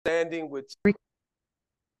standing with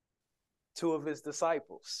two of his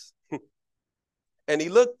disciples. And he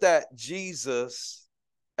looked at Jesus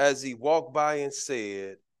as he walked by and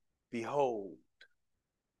said, "Behold,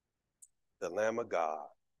 the Lamb of God."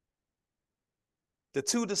 The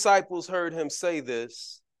two disciples heard him say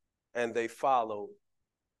this, and they followed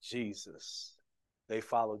Jesus. They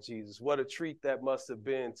followed Jesus. What a treat that must have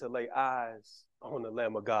been to lay eyes on the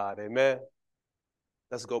Lamb of God. Amen.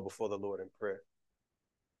 Let's go before the Lord in prayer.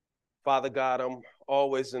 Father God, I'm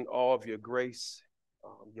always in awe of your grace,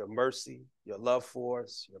 your mercy, your love for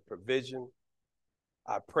us, your provision.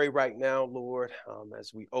 I pray right now, Lord,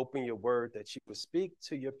 as we open your word, that you would speak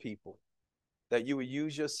to your people, that you would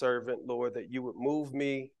use your servant, Lord, that you would move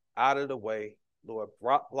me out of the way, Lord,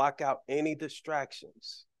 block out any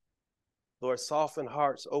distractions. Lord, soften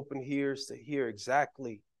hearts, open ears to hear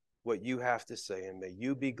exactly what you have to say, and may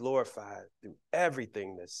you be glorified through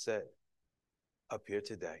everything that's said up here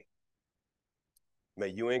today. May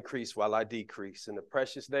you increase while I decrease. In the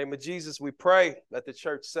precious name of Jesus, we pray. Let the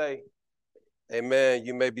church say, amen.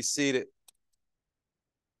 You may be seated.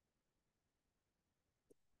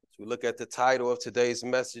 As we look at the title of today's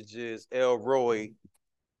message is El Roi,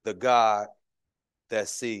 the God that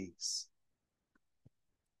sees.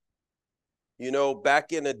 You know,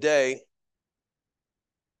 back in the day,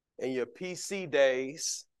 in your PC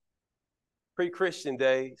days, pre-Christian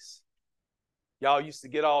days, y'all used to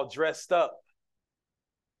get all dressed up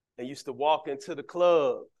and used to walk into the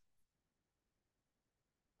club.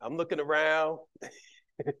 I'm looking around.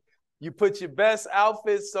 You put your best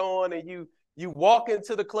outfits on and you walk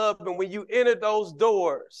into the club, and when you enter those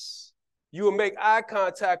doors, you will make eye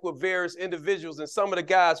contact with various individuals, and some of the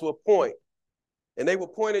guys will point. And they will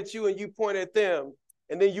point at you and you point at them.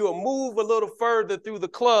 And then you will move a little further through the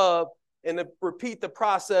club and repeat the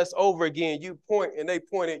process over again. You point and they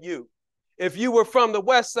point at you. If you were from the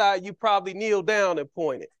west side, you probably kneel down and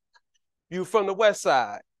pointed. You from the west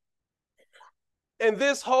side. And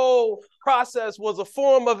this whole process was a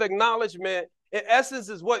form of acknowledgement. In essence,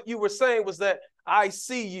 is what you were saying was that I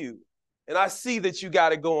see you and I see that you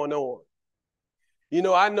got it going on. You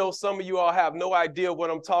know, I know some of you all have no idea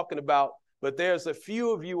what I'm talking about, but there's a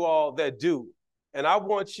few of you all that do. And I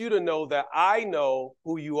want you to know that I know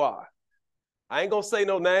who you are. I ain't going to say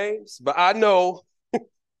no names, but I know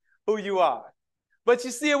who you are. But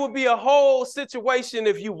you see, it would be a whole situation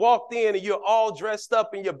if you walked in and you're all dressed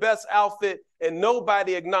up in your best outfit and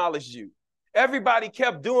nobody acknowledged you. Everybody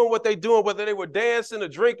kept doing what they're doing, whether they were dancing or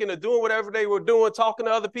drinking or doing whatever they were doing, talking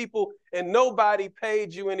to other people, and nobody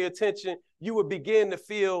paid you any attention. You would begin to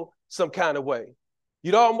feel some kind of way.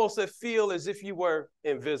 You'd almost feel as if you were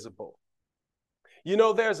invisible. You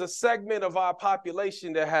know, there's a segment of our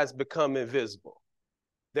population that has become invisible.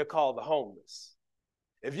 They're called the homeless.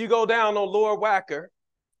 If you go down on Lower Wacker,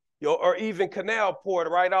 or even Canal Port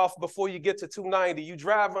right off before you get to 290, you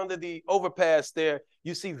drive under the overpass there,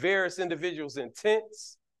 you see various individuals in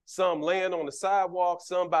tents, some laying on the sidewalk,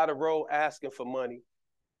 some by the road asking for money.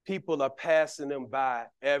 People are passing them by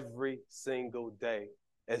every single day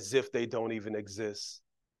as if they don't even exist.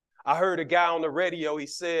 I heard a guy on the radio, he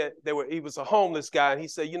said he was a homeless guy, and he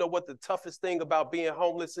said, you know what the toughest thing about being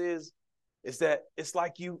homeless is that it's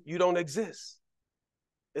like you don't exist.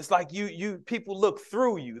 It's like people look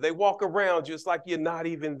through you. They walk around you. It's like you're not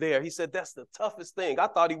even there. He said, that's the toughest thing. I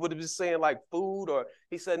thought he would have been saying like food, or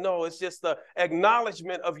he said, no, it's just the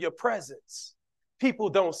acknowledgement of your presence. People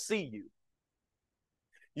don't see you.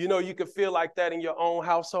 You know, you can feel like that in your own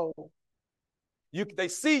household. They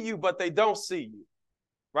see you, but they don't see you,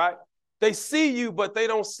 right? They see you, but they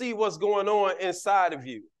don't see what's going on inside of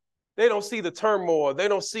you. They don't see the turmoil. They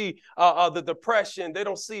don't see the depression. They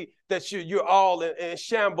don't see that you're all in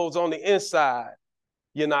shambles on the inside.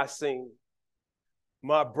 You're not seen.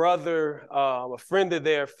 My brother, a friend of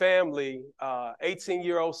their family,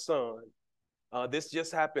 18-year-old son, this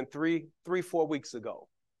just happened 4 weeks ago.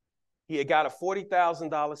 He had got a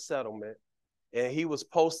 $40,000 settlement, and he was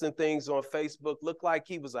posting things on Facebook. Looked like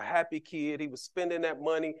he was a happy kid. He was spending that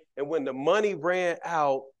money, and when the money ran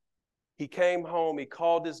out, he came home, he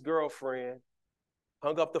called his girlfriend,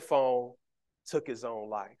 hung up the phone, took his own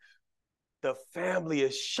life. The family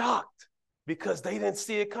is shocked because they didn't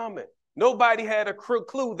see it coming. Nobody had a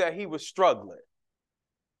clue that he was struggling.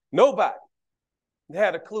 Nobody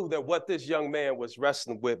had a clue that what this young man was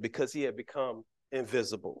wrestling with, because he had become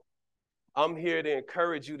invisible. I'm here to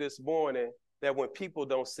encourage you this morning that when people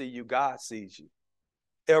don't see you, God sees you.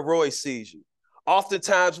 El Roi sees you.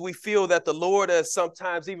 Oftentimes we feel that the Lord has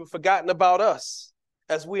sometimes even forgotten about us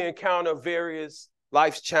as we encounter various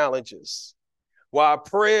life's challenges. While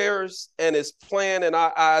prayers and his plan in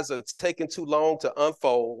our eyes are taking too long to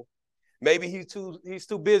unfold, maybe he's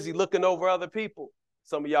too busy looking over other people,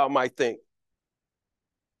 some of y'all might think.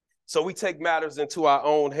 So we take matters into our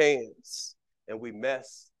own hands and we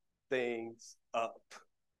mess things up.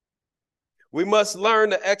 We must learn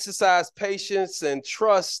to exercise patience and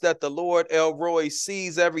trust that the Lord El Roi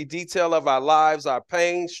sees every detail of our lives, our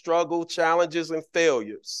pain, struggle, challenges, and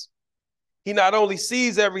failures. He not only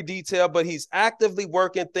sees every detail, but he's actively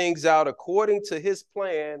working things out according to his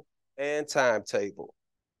plan and timetable.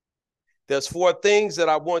 There's 4 things that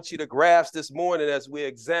I want you to grasp this morning as we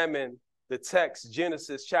examine the text,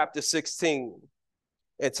 Genesis chapter 16,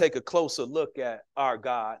 and take a closer look at our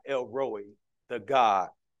God, El Roi, the God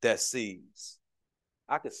that sees.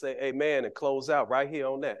 I could say amen and close out right here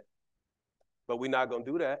on that, but we're not going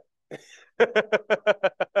to do that.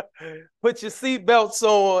 Put your seatbelts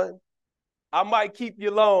on. I might keep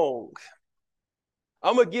you long.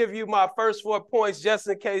 I'm going to give you my first 4 points just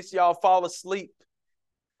in case y'all fall asleep.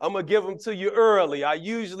 I'm going to give them to you early. I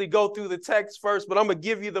usually go through the text first, but I'm going to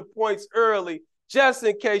give you the points early just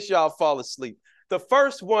in case y'all fall asleep. The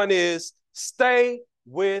first one is stay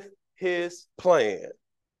with his plan.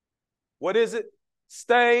 What is it?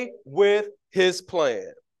 Stay with his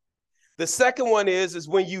plan. The second one is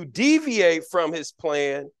when you deviate from his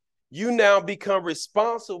plan, you now become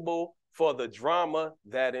responsible for the drama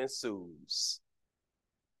that ensues.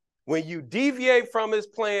 When you deviate from his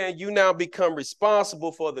plan, you now become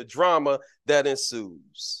responsible for the drama that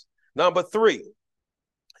ensues. Number 3,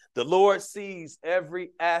 the Lord sees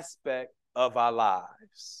every aspect of our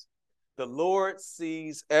lives. The Lord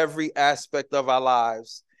sees every aspect of our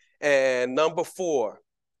lives. And number 4,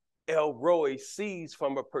 El Roi sees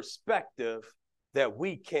from a perspective that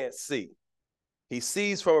we can't see. He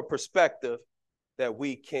sees from a perspective that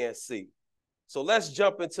we can't see. So let's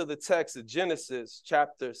jump into the text of Genesis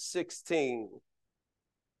chapter 16.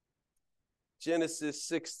 Genesis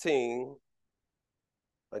 16.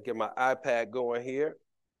 I'll get my iPad going here.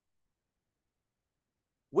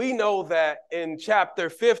 We know that in chapter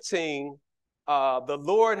 15, the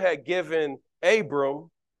Lord had given Abram,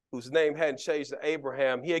 whose name hadn't changed to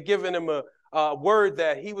Abraham, he had given him a word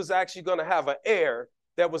that he was actually going to have an heir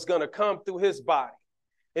that was going to come through his body.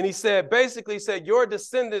 And he said, basically said, your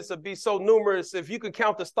descendants will be so numerous, if you could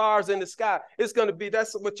count the stars in the sky, it's going to be,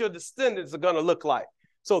 that's what your descendants are going to look like.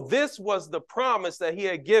 So this was the promise that he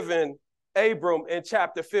had given Abram in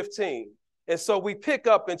chapter 15. And so we pick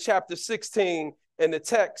up in chapter 16, and the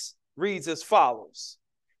text reads as follows.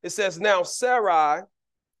 It says, now Sarai,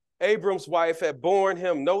 Abram's wife, had borne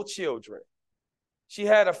him no children. She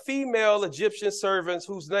had a female Egyptian servant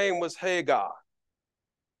whose name was Hagar.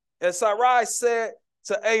 And Sarai said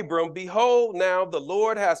to Abram, behold, now the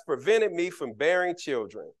Lord has prevented me from bearing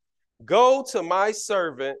children. Go to my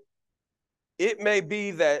servant. It may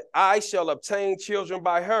be that I shall obtain children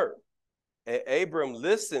by her. And Abram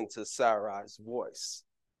listened to Sarai's voice.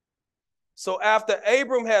 So after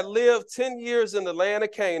Abram had lived 10 years in the land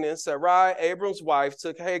of Canaan, Sarai, Abram's wife,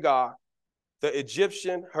 took Hagar, the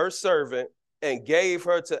Egyptian, her servant, and gave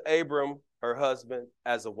her to Abram, her husband,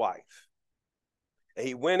 as a wife. And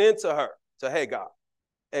he went into her, to Hagar,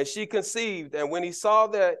 and she conceived. And when she saw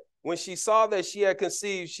that she had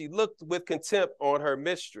conceived, she looked with contempt on her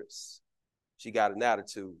mistress. She got an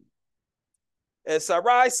attitude. And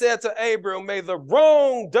Sarai said to Abram, may the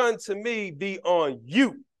wrong done to me be on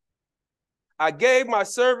you. I gave my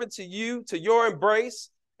servant to you, to your embrace.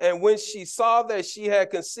 And when she saw that she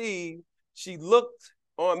had conceived, she looked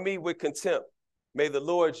on me with contempt. May the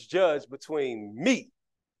Lord judge between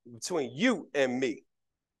you and me.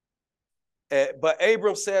 But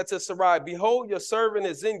Abram said to Sarai, behold, your servant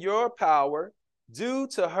is in your power. Do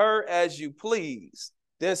to her as you please.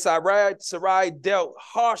 Then Sarai dealt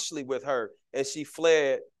harshly with her, and she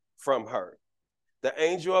fled from her. The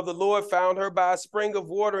angel of the Lord found her by a spring of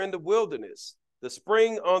water in the wilderness, the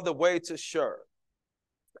spring on the way to Shur.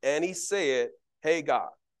 And he said,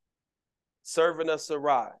 Hagar, servant of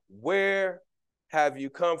Sarai, where have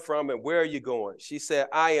you come from and where are you going? She said,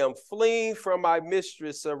 I am fleeing from my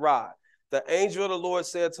mistress Sarai. The angel of the Lord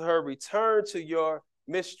said to her, return to your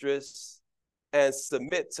mistress and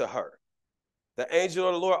submit to her. The angel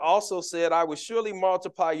of the Lord also said, I will surely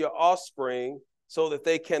multiply your offspring so that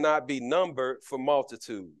they cannot be numbered for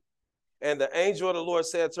multitude. And the angel of the Lord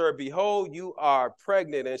said to her, behold, you are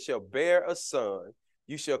pregnant and shall bear a son.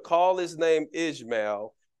 You shall call his name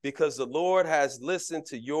Ishmael, because the Lord has listened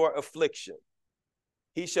to your affliction.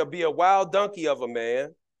 He shall be a wild donkey of a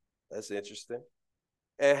man. That's interesting.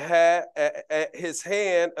 And had his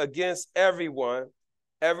hand against everyone's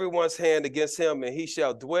hand against him, and he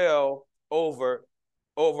shall dwell over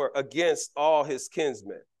over against all his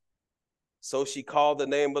kinsmen. So she called the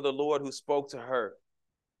name of the Lord who spoke to her.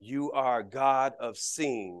 You are God of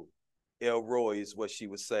seeing. El Roi is what she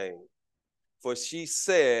was saying. For she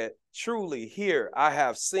said, truly, here I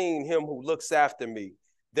have seen him who looks after me.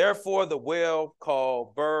 Therefore, the well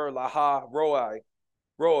called Ber Laha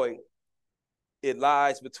Roi, it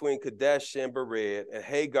lies between Kadesh and Bered, and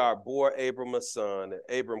Hagar bore Abram a son, and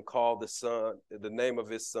Abram called the name of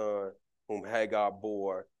his son, whom Hagar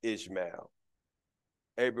bore, Ishmael.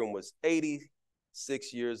 Abram was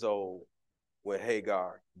 86 years old when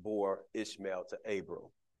Hagar bore Ishmael to Abram.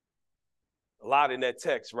 A lot in that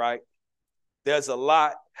text, right? There's a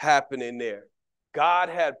lot happening there. God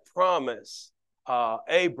had promised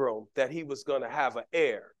Abram that he was going to have an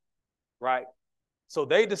heir, right? So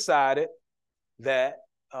they decided that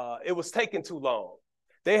it was taking too long.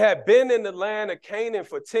 They had been in the land of Canaan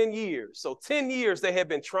for 10 years. So 10 years they had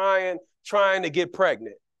been trying to get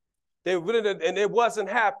pregnant. And it wasn't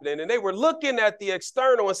happening. And they were looking at the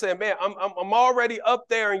external and saying, man, I'm already up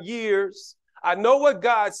there in years. I know what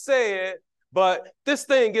God said, but this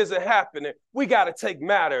thing isn't happening. We got to take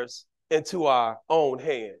matters into our own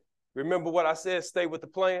hand. Remember what I said? Stay with the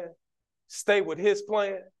plan. Stay with his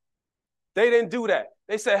plan. They didn't do that.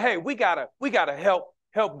 They said, hey, we gotta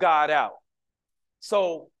help God out.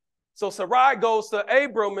 So Sarai goes to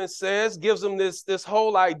Abram and gives him this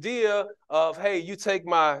whole idea of, hey, you take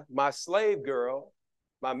my slave girl,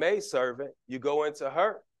 my maidservant, you go into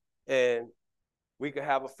her, and we can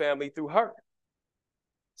have a family through her.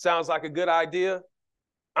 Sounds like a good idea?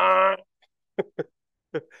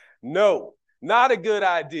 No, not a good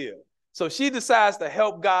idea. So she decides to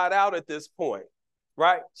help God out at this point,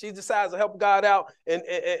 right? She decides to help God out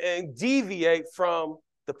and deviate from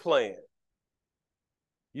the plan.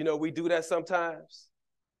 You know, we do that sometimes.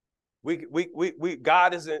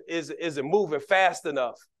 God isn't moving fast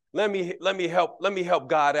enough. Let me help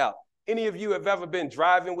God out. Any of you have ever been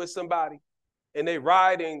driving with somebody and they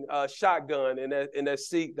riding a shotgun in that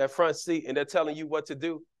seat, that front seat, and they're telling you what to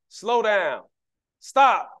do? Slow down.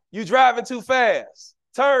 Stop. You driving too fast.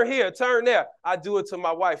 Turn here, turn there. I do it to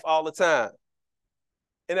my wife all the time.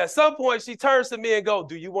 And at some point she turns to me and goes,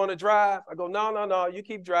 do you want to drive? I go, no, you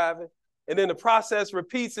keep driving. And then the process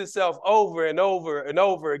repeats itself over and over and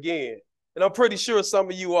over again. And I'm pretty sure some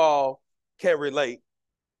of you all can relate.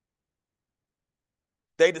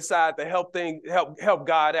 They decide to help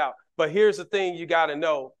God out. But here's the thing you got to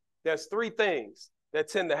know. There's three things that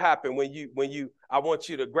tend to happen I want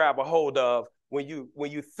you to grab a hold of when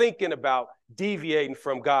you thinking about deviating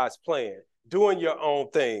from God's plan, doing your own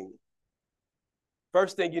thing.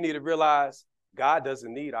 First thing you need to realize, God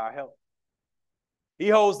doesn't need our help. He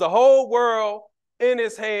holds the whole world in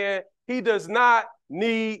his hand. He does not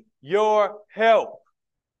need your help.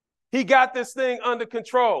 He got this thing under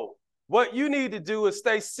control. What you need to do is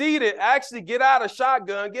stay seated, actually get out of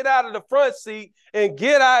shotgun, get out of the front seat, and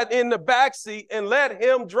get out in the back seat and let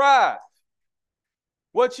him drive.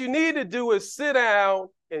 What you need to do is sit down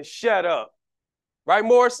and shut up. Right,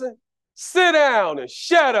 Morrison? Sit down and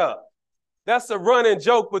shut up. That's a running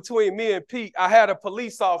joke between me and Pete. I had a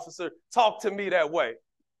police officer talk to me that way.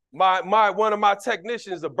 One of my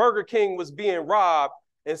technicians, the Burger King, was being robbed.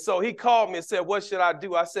 And so he called me and said, what should I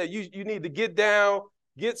do? I said, you need to get down,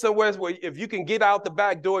 get somewhere where if you can get out the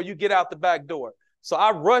back door, you get out the back door. So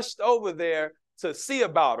I rushed over there to see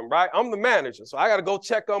about him, right? I'm the manager, so I got to go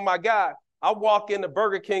check on my guy. I walk into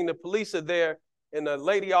Burger King, the police are there, and the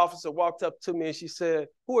lady officer walked up to me and she said,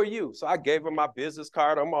 who are you? So I gave her my business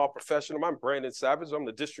card. I'm all professional. I'm Brandon Savage. I'm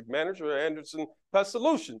the district manager at Anderson Pest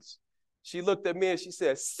Solutions. She looked at me and she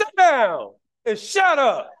said, sit down and shut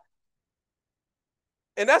up.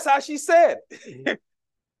 And that's how she said it.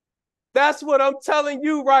 That's what I'm telling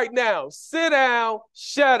you right now. Sit down,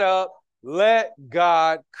 shut up, let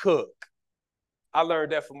God cook. I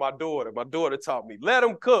learned that from my daughter. My daughter taught me, let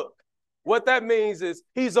him cook. What that means is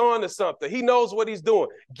he's on to something. He knows what he's doing.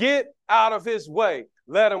 Get out of his way.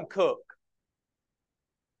 Let him cook.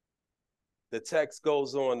 The text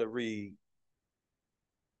goes on to read,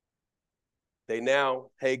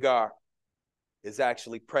 Hagar is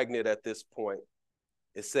actually pregnant at this point.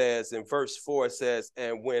 It says in verse 4, it says,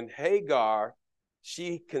 and when Hagar,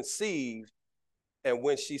 she conceived, and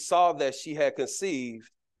when she saw that she had conceived,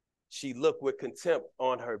 she looked with contempt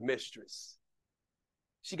on her mistress.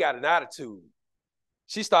 She got an attitude.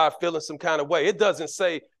 She started feeling some kind of way. It doesn't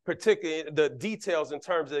say particularly the details in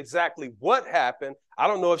terms of exactly what happened. I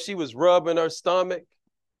don't know if she was rubbing her stomach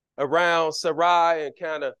around Sarai and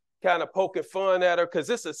kind of poking fun at her,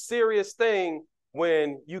 because it's a serious thing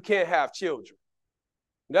when you can't have children.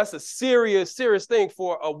 That's a serious thing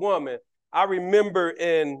for a woman I remember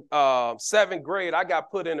in 7th grade, I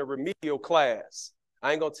got put in a remedial class.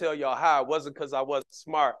 I ain't gonna tell y'all how. It wasn't because I wasn't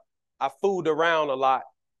smart. I fooled around a lot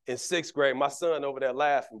in 6th grade. My son over there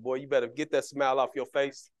laughing, boy, you better get that smile off your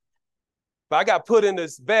face. But I got put in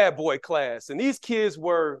this bad boy class, and these kids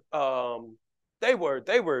were, they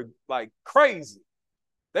were like crazy.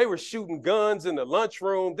 They were shooting guns in the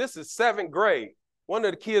lunchroom. This is 7th grade. One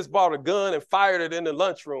of the kids bought a gun and fired it in the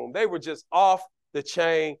lunchroom. They were just off the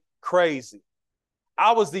chain crazy.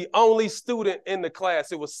 I was the only student in the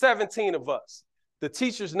class. It was 17 of us. The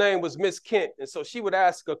teacher's name was Miss Kent. And so she would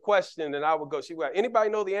ask a question and I would go, she would, anybody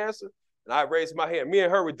know the answer? And I raised my hand. Me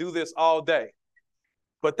and her would do this all day.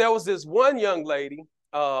 But there was this one young lady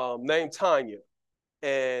named Tanya.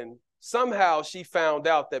 And somehow she found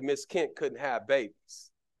out that Miss Kent couldn't have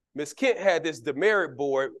babies. Miss Kent had this demerit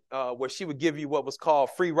board where she would give you what was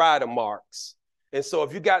called free rider marks. And so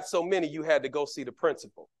if you got so many, you had to go see the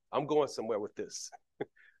principal. I'm going somewhere with this.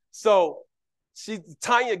 So she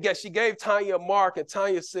gave Tanya a mark, and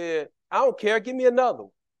Tanya said, I don't care, give me another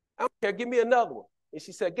one. I don't care, give me another one. And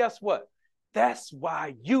she said, guess what? That's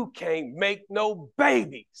why you can't make no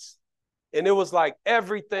babies. And it was like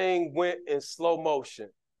everything went in slow motion.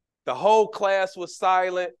 The whole class was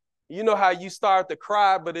silent. You know how you start to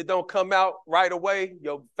cry, but it don't come out right away?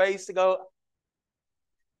 Your face go,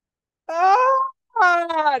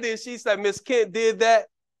 ah. Then she said, Miss Kent did that,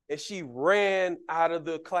 and she ran out of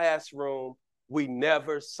the classroom. We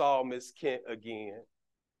never saw Miss Kent again.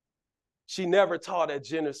 She never taught at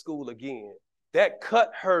Jenner School again. That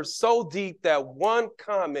cut her so deep, that one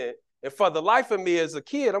comment, and for the life of me as a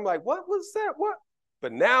kid, I'm like, what was that? What?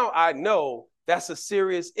 But now I know that's a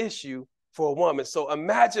serious issue for a woman. So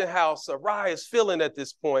imagine how Sarai is feeling at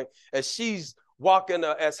this point as she's walking,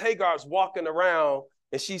 as Hagar's walking around,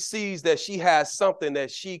 and she sees that she has something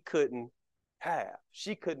that she couldn't have.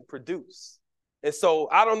 She couldn't produce. And so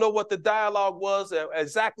I don't know what the dialogue was,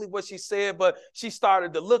 exactly what she said, but she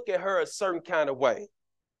started to look at her a certain kind of way.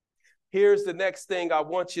 Here's the next thing I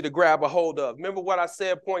want you to grab a hold of. Remember what I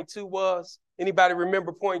said point 2 was? Anybody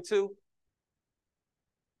remember point 2?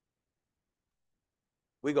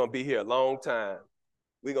 We're going to be here a long time.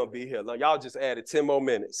 We're going to be here long. Y'all just added 10 more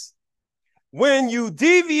minutes. When you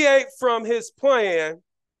deviate from his plan,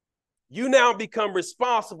 you now become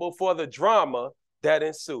responsible for the drama that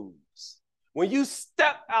ensues. When you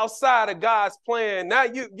step outside of God's plan, now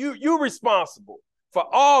you're responsible for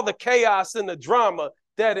all the chaos and the drama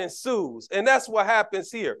that ensues. And that's what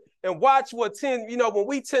happens here. And watch what when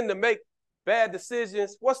we tend to make bad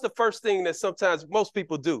decisions, what's the first thing that sometimes most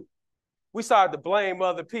people do? We start to blame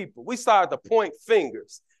other people. We start to point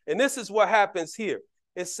fingers. And this is what happens here.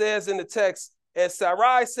 It says in the text, as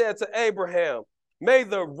Sarai said to Abraham, may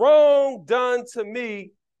the wrong done to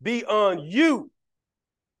me be on you.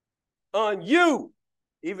 On you.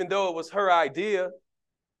 Even though it was her idea,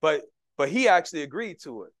 but he actually agreed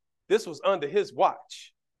to it. This was under his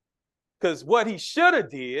watch. Because what he should have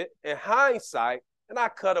did in hindsight, and I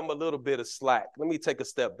cut him a little bit of slack. Let me take a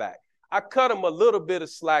step back. I cut him a little bit of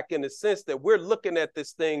slack in the sense that we're looking at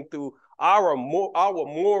this thing through our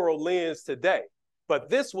moral lens today. But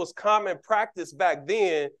this was common practice back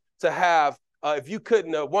then to have, if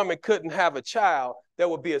a woman couldn't have a child, there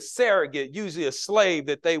would be a surrogate, usually a slave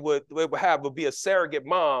that they would have be a surrogate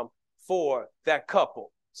mom for that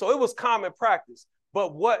couple. So it was common practice.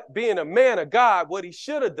 But being a man of God, what he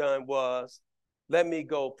should have done was, let me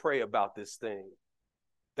go pray about this thing.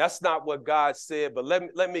 That's not what God said, but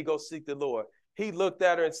let me go seek the Lord. He looked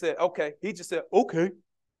at her and said, okay. He just said, okay,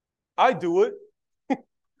 I do it.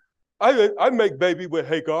 I make baby with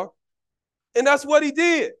Hagar. And that's what he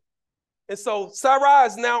did. And so Sarai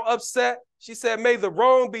is now upset. She said, may the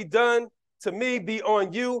wrong be done to me be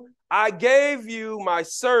on you. I gave you my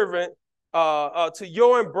servant to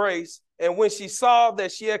your embrace. And when she saw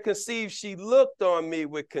that she had conceived, she looked on me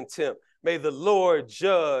with contempt. May the Lord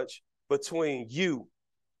judge between you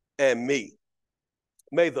and me.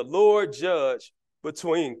 May the Lord judge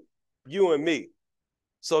between you and me.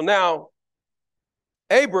 So now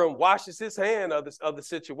Abram washes his hand of the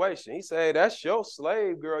situation. He said, hey, that's your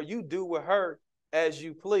slave, girl. You do with her as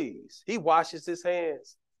you please. He washes his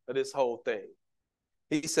hands of this whole thing.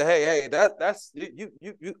 He said, hey, that's you.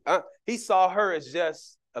 He saw her as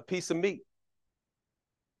just a piece of meat.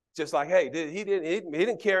 Just like, hey, he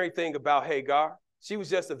didn't care anything about Hagar. She was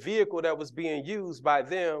just a vehicle that was being used by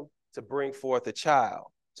them to bring forth a child.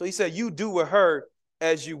 So he said, you do with her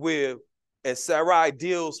as you will. And Sarai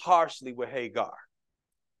deals harshly with Hagar.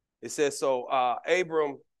 It says, so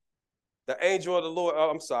Abram, the angel of the Lord,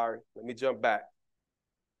 let me jump back.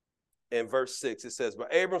 in verse 6, it says,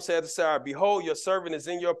 but Abram said to Sarah, behold, your servant is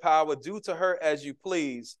in your power. Do to her as you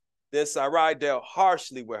please. Then Sarai dealt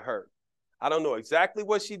harshly with her. I don't know exactly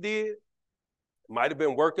what she did. Might have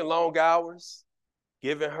been working long hours,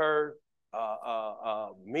 giving her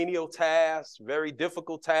menial tasks, very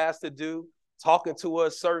difficult tasks to do, talking to her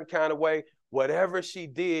a certain kind of way. Whatever she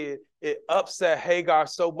did, it upset Hagar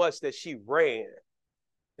so much that she ran.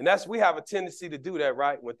 And we have a tendency to do that,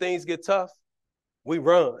 right? When things get tough, we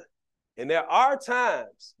run. And there are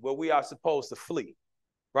times where we are supposed to flee,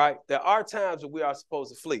 right? There are times where we are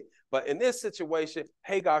supposed to flee. But in this situation,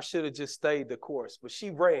 Hagar should have just stayed the course, but she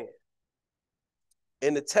ran.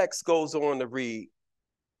 And the text goes on to read,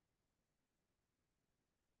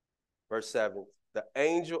 verse 7, the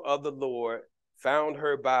angel of the Lord found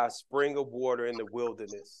her by a spring of water in the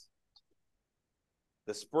wilderness.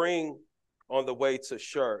 The spring on the way to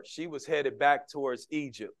Shur. She was headed back towards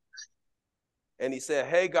Egypt. And he said,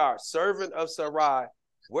 Hagar, servant of Sarai,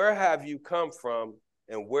 where have you come from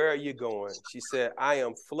and where are you going? She said, I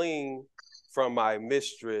am fleeing from my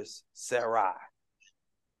mistress, Sarai.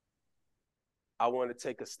 I want to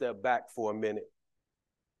take a step back for a minute.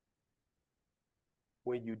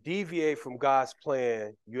 When you deviate from God's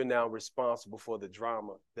plan, you're now responsible for the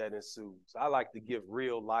drama that ensues. I like to give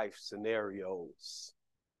real life scenarios.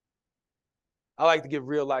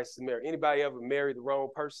 Anybody ever married the wrong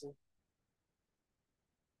person?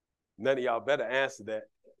 None of y'all better answer that.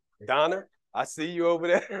 Donna, I see you over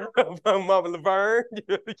there. Mama Laverne,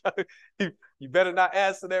 you better not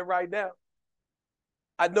answer that right now.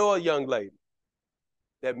 I know a young lady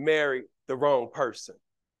that married the wrong person.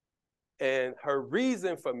 And her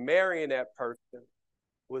reason for marrying that person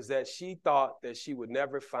was that she thought that she would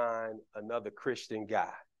never find another Christian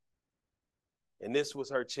guy. And this was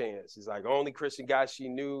her chance. It's like, only Christian guy she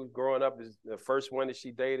knew growing up is the first one that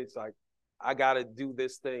she dated. It's like, I got to do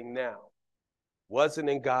this thing now. Wasn't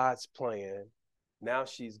in God's plan. Now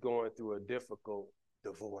she's going through a difficult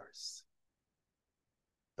divorce.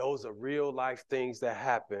 Those are real life things that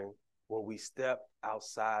happen when we step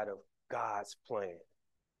outside of God's plan.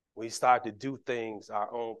 We start to do things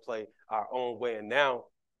our own way. And now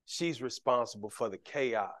she's responsible for the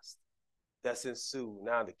chaos that's ensued.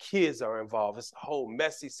 Now the kids are involved. It's a whole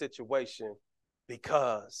messy situation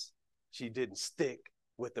because she didn't stick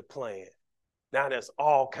with the plan. Now there's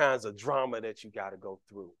all kinds of drama that you got to go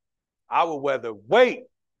through. I would rather wait.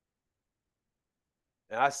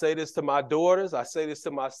 And I say this to my daughters, I say this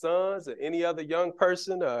to my sons, or any other young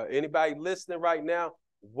person, or anybody listening right now,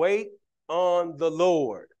 wait on the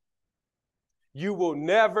Lord. You will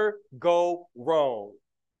never go wrong.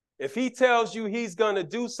 If he tells you he's going to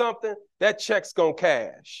do something, that check's going to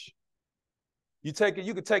cash. You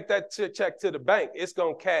can take that check to the bank. It's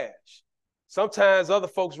going to cash. Sometimes other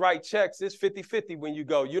folks write checks. It's 50-50 when you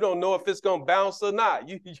go. You don't know if it's going to bounce or not.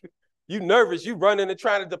 You nervous. You running and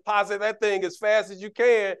trying to deposit that thing as fast as you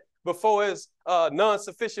can before it's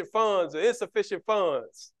non-sufficient funds or insufficient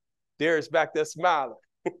funds. Darius back there smiling.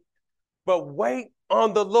 But wait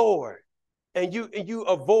on the Lord, and you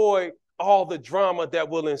avoid all the drama that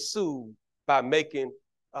will ensue by making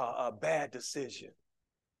a bad decision.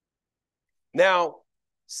 Now,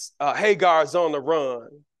 Hagar is on the run.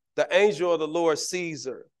 The angel of the Lord sees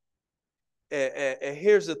her. And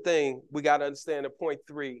here's the thing we got to understand in point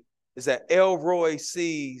 3 is that Elroy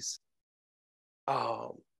sees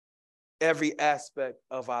every aspect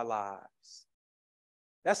of our lives.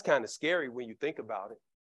 That's kind of scary when you think about it.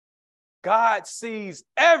 God sees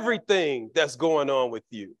everything that's going on with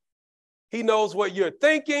you. He knows what you're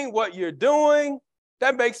thinking, what you're doing.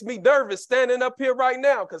 That makes me nervous standing up here right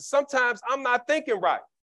now because sometimes I'm not thinking right.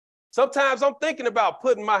 Sometimes I'm thinking about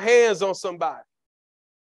putting my hands on somebody.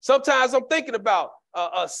 Sometimes I'm thinking about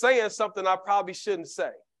saying something I probably shouldn't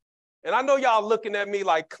say. And I know y'all looking at me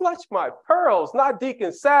like, clutch my pearls, not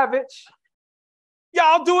Deacon Savage.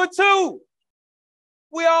 Y'all do it too.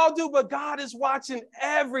 We all do, but God is watching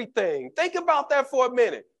everything. Think about that for a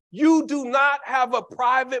minute. You do not have a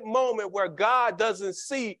private moment where God doesn't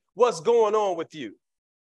see what's going on with you.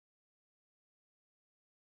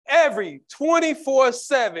 Every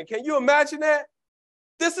 24/7. Can you imagine that?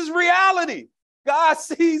 This is reality. God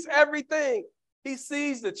sees everything. He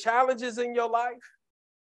sees the challenges in your life.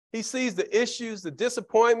 He sees the issues, the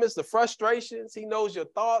disappointments, the frustrations. He knows your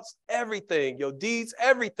thoughts, everything, your deeds,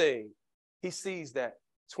 everything. He sees that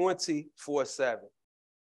 24/7.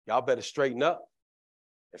 Y'all better straighten up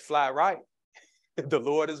and fly right. The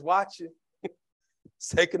Lord is watching. He's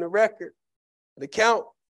taking the record, the count.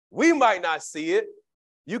 We might not see it.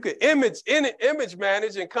 You could image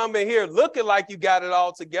manage and come in here looking like you got it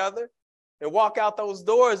all together and walk out those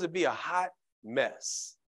doors and be a hot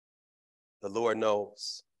mess. The Lord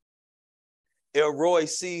knows. Elroy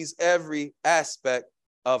sees every aspect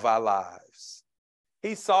of our lives.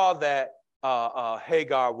 He saw that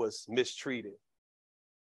Hagar was mistreated.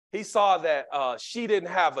 He saw that she didn't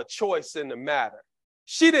have a choice in the matter.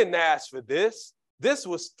 She didn't ask for this. This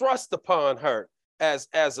was thrust upon her as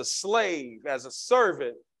a slave, as a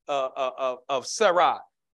servant of Sarai.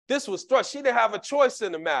 This was thrust. She didn't have a choice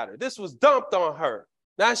in the matter. This was dumped on her.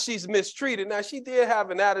 Now she's mistreated. Now she did have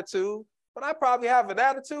an attitude, but I probably have an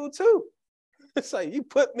attitude too. It's like, you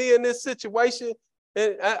put me in this situation,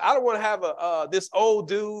 and I don't want to have this old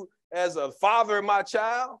dude as a father of my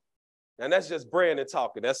child. And that's just Brandon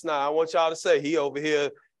talking. That's not, I want y'all to say he over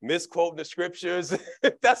here misquoting the scriptures.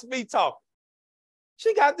 That's me talking.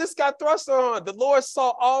 This got thrust on her. The Lord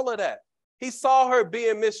saw all of that. He saw her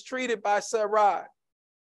being mistreated by Sarai.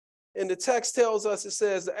 And the text tells us, it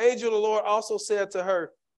says, the angel of the Lord also said to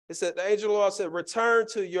her, it said, the angel of the Lord said, return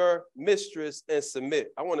to your mistress and submit.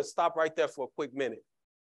 I want to stop right there for a quick minute.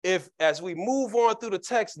 As we move on through the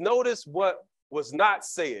text, notice what was not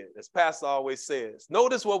said, as Pastor always says.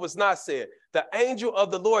 Notice what was not said. The angel of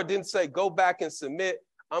the Lord didn't say, go back and submit.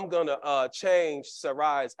 I'm going to change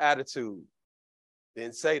Sarai's attitude.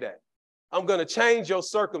 Didn't say that. I'm going to change your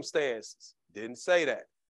circumstances. Didn't say that.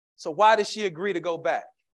 So why did she agree to go back?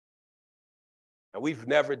 And we've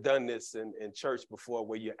never done this in church before,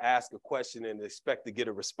 where you ask a question and expect to get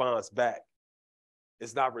a response back.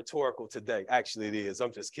 It's not rhetorical today. Actually, it is.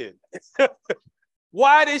 I'm just kidding.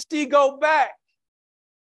 Why did she go back?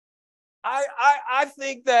 I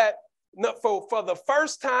think that for the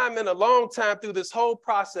first time in a long time through this whole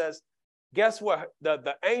process, guess what?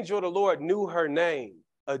 The angel of the Lord knew her name,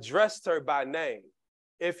 addressed her by name.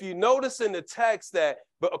 If you notice in the text that,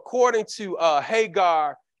 but according to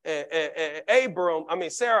Hagar and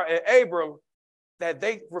Sarah and Abram, that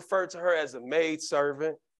they referred to her as a maid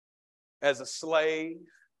servant, as a slave.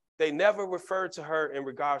 They never referred to her in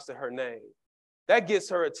regards to her name. That gets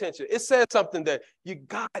her attention. It says something that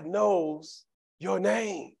God knows your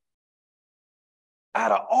name.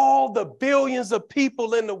 Out of all the billions of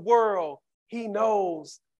people in the world, he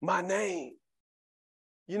knows my name.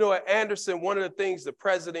 You know, at Anderson, one of the things the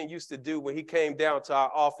president used to do when he came down to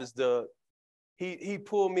our office, Doug, he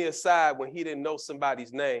pulled me aside when he didn't know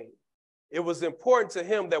somebody's name. It was important to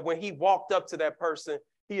him that when he walked up to that person,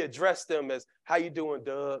 he addressed them as, how you doing,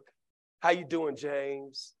 Doug? How you doing,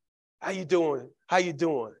 James? How you doing? How you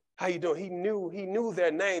doing? How you doing? He knew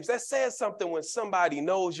their names. That says something when somebody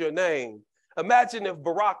knows your name. Imagine if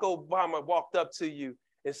Barack Obama walked up to you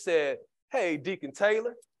and said, hey, Deacon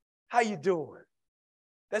Taylor, how you doing?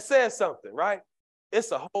 That says something, right?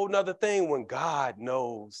 It's a whole nother thing when God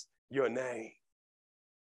knows your name.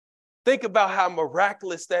 Think about how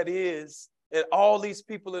miraculous that is, and all these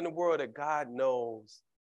people in the world, that God knows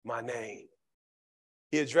my name.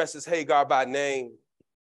 He addresses Hagar by name.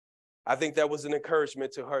 I think that was an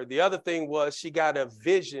encouragement to her. The other thing was she got a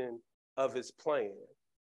vision of his plan.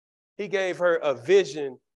 He gave her a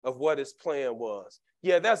vision of what his plan was.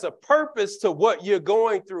 Yeah, there's a purpose to what you're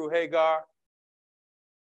going through, Hagar.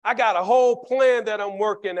 I got a whole plan that I'm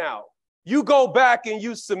working out. You go back and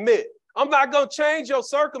you submit. I'm not going to change your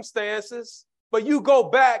circumstances, but you go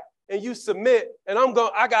back and you submit, and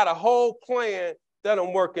I got a whole plan that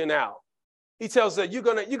I'm working out. He tells her, you're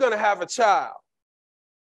gonna have a child.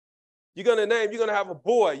 You're gonna have a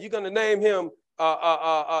boy. You're gonna name him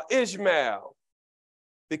Ishmael,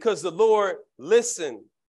 because the Lord listened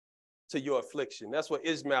to your affliction. That's what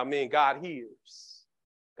Ishmael means. God hears,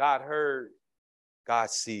 God heard, God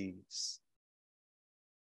sees.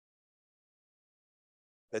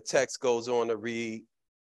 The text goes on to read,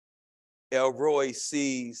 Elroy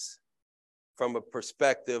sees from a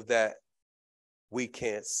perspective that we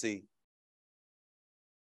can't see.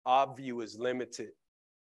 Our view is limited.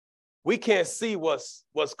 We can't see what's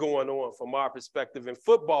going on from our perspective. In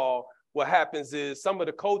football, what happens is some of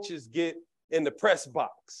the coaches get in the press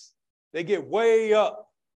box. They get way up,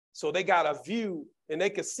 so they got a view, and they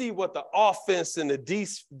can see what the offense and the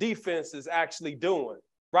defense is actually doing,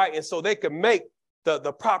 right? And so they can make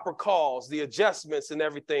the proper calls, the adjustments and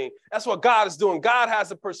everything. That's what God is doing. God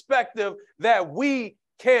has a perspective that we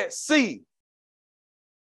can't see.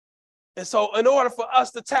 And so in order for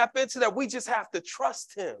us to tap into that, we just have to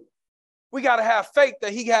trust him. We got to have faith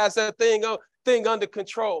that he has that thing under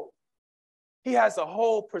control. He has a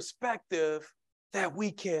whole perspective that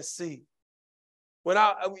we can't see. When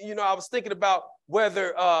I was thinking about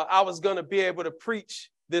whether I was going to be able to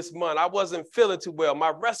preach this month. I wasn't feeling too well. My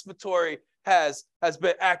respiratory has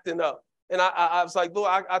been acting up. And I was like,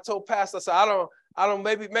 Lord, I told Pastor, I said, I don't,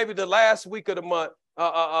 maybe the last week of the month,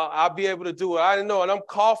 I'll be able to do it. I didn't know. And I'm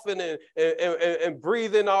coughing and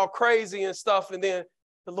breathing all crazy and stuff. And then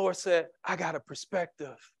the Lord said, I got a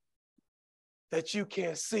perspective that you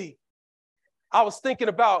can't see. I was thinking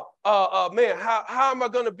about, man, how am I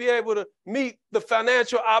going to be able to meet the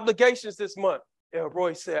financial obligations this month? And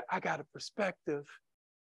Roy said, I got a perspective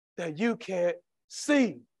that you can't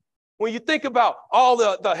see. When you think about all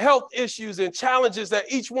the health issues and challenges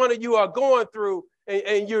that each one of you are going through,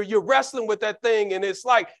 and you're wrestling with that thing, and it's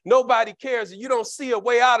like nobody cares, and you don't see a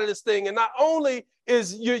way out of this thing. And not only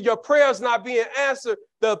is your prayers not being answered,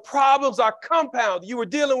 the problems are compounded. You were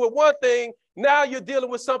dealing with one thing, now you're dealing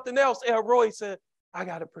with something else. El Roy said, I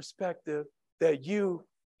got a perspective that you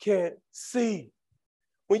can't see.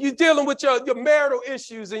 When you're dealing with your marital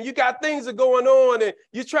issues and you got things that are going on and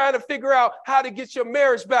you're trying to figure out how to get your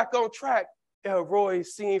marriage back on track, El Roy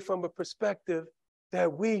is seeing from a perspective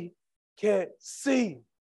that we can't see.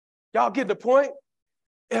 Y'all get the point?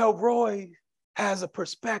 El Roy has a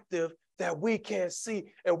perspective that we can't see,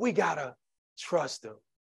 and we got to trust him.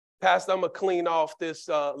 Pastor, I'm going to clean off this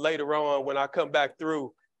later on when I come back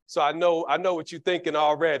through. So I know what you're thinking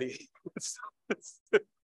already.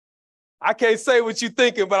 I can't say what you're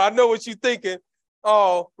thinking, but I know what you're thinking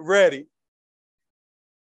already.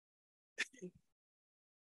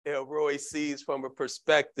 El Roy sees from a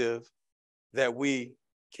perspective that we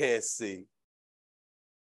can't see.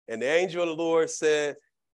 And the angel of the Lord said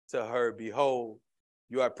to her, behold,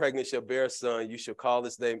 you are pregnant, shall bear a son. You shall call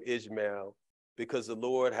his name Ishmael, because the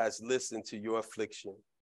Lord has listened to your affliction.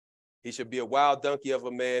 He shall be a wild donkey of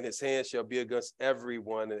a man. His hand shall be against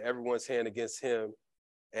everyone, and everyone's hand against him.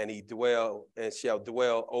 And he shall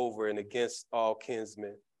dwell over and against all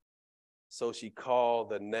kinsmen. So she called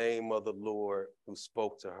the name of the Lord who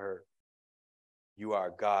spoke to her. You are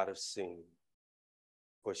a God of seeing.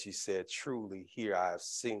 For she said, truly, here I have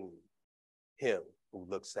seen him who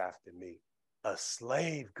looks after me. A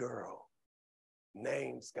slave girl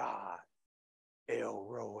names God El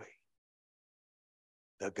Roy,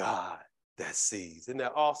 the God that sees. Isn't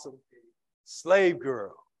that awesome? Slave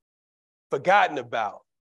girl, forgotten about,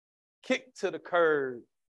 kicked to the curb,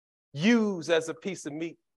 used as a piece of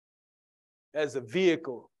meat, as a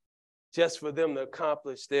vehicle, just for them to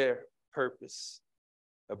accomplish their purpose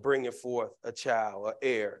of bringing forth a child, an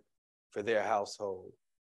heir for their household.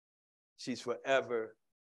 She's forever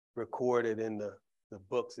recorded in the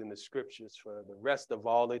books and the scriptures for the rest of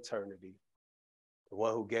all eternity. The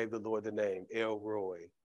one who gave the Lord the name, El Roy,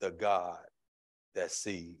 the God that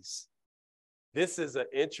sees. This is an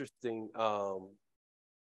interesting, I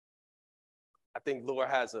think Lord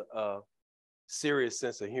has a serious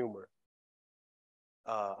sense of humor.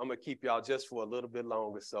 I'm going to keep y'all just for a little bit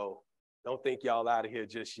longer, so don't think y'all out of here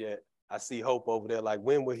just yet. I see Hope over there like,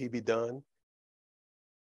 when will he be done?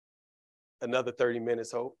 Another 30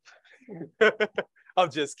 minutes, Hope. I'm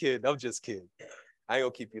just kidding. I ain't going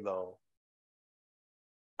to keep you long.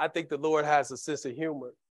 I think the Lord has a sense of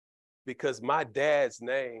humor because my dad's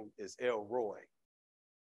name is El Roy,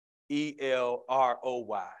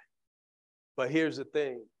 E-L-R-O-Y. But here's the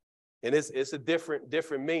thing, and it's a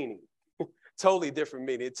different meaning, totally different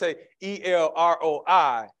meaning. It say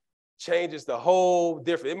E-L-R-O-I changes the whole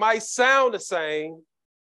different. It might sound the same,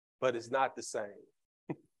 but it's not the same.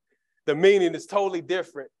 The meaning is totally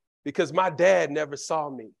different because my dad never saw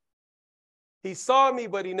me. He saw me,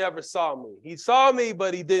 but he never saw me. He saw me,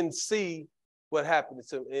 but he didn't see what happened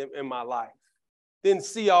to him in my life. Didn't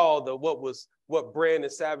see all what Brandon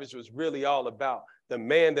Savage was really all about, the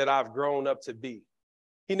man that I've grown up to be.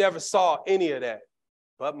 He never saw any of that,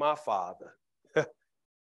 but my father,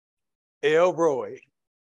 El Roy,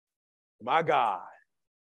 my God,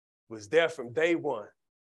 was there from day one,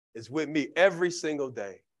 is with me every single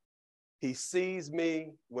day. He sees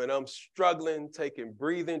me when I'm struggling, taking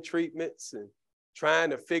breathing treatments and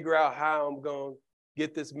trying to figure out how I'm going to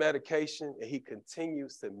get this medication, and he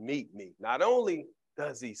continues to meet me. Not only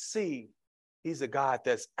does he see, he's a God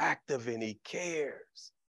that's active and he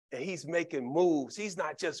cares, and he's making moves. He's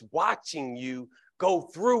not just watching you go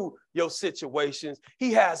through your situations.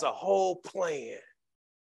 He has a whole plan,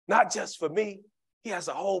 not just for me. He has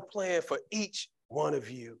a whole plan for each one of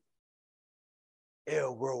you.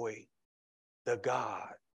 El Roy, the God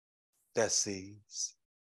that sees.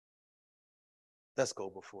 Let's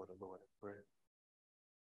go before the Lord in prayer.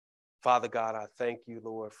 Father God, I thank you,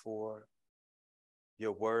 Lord, for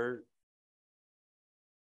your word.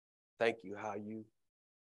 Thank you how you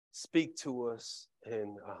speak to us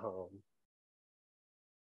in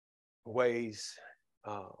ways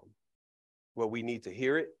where we need to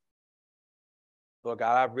hear it. Lord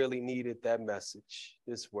God, I really needed that message,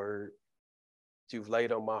 this word that you've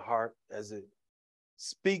laid on my heart as it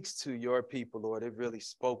speaks to your people, Lord. It really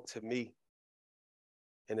spoke to me.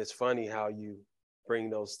 And it's funny how you bring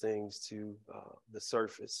those things to the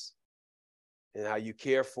surface and how you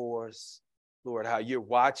care for us, Lord, how you're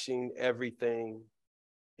watching everything.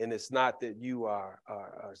 And it's not that you are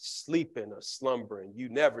sleeping or slumbering. You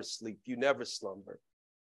never sleep. You never slumber.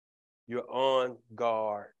 You're on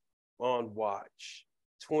guard, on watch,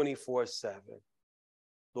 24/7.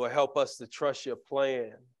 Lord, help us to trust your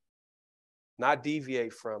plan, not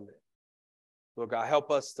deviate from it. Lord God, help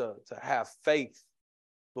us to have faith,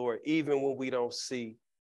 Lord, even when we don't see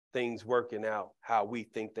things working out how we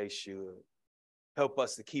think they should. Help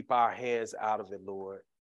us to keep our hands out of it, Lord,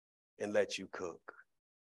 and let you cook.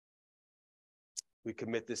 We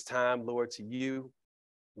commit this time, Lord, to you.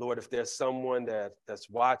 Lord, if there's someone that's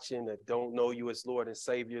watching that don't know you as Lord and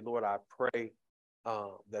Savior, Lord, I pray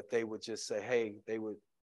that they would just say, hey, they would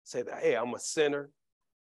say that, hey, I'm a sinner.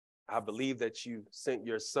 I believe that you sent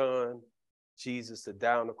your son, Jesus, to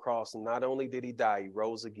die on the cross. And not only did he die, he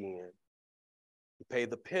rose again. He paid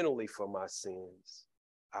the penalty for my sins.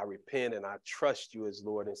 I repent and I trust you as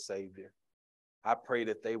Lord and Savior. I pray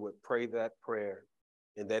that they would pray that prayer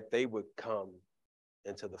and that they would come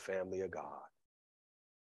into the family of God.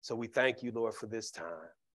 So we thank you, Lord, for this time.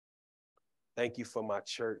 Thank you for my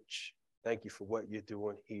church. Thank you for what you're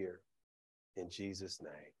doing here. In Jesus'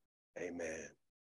 name, amen.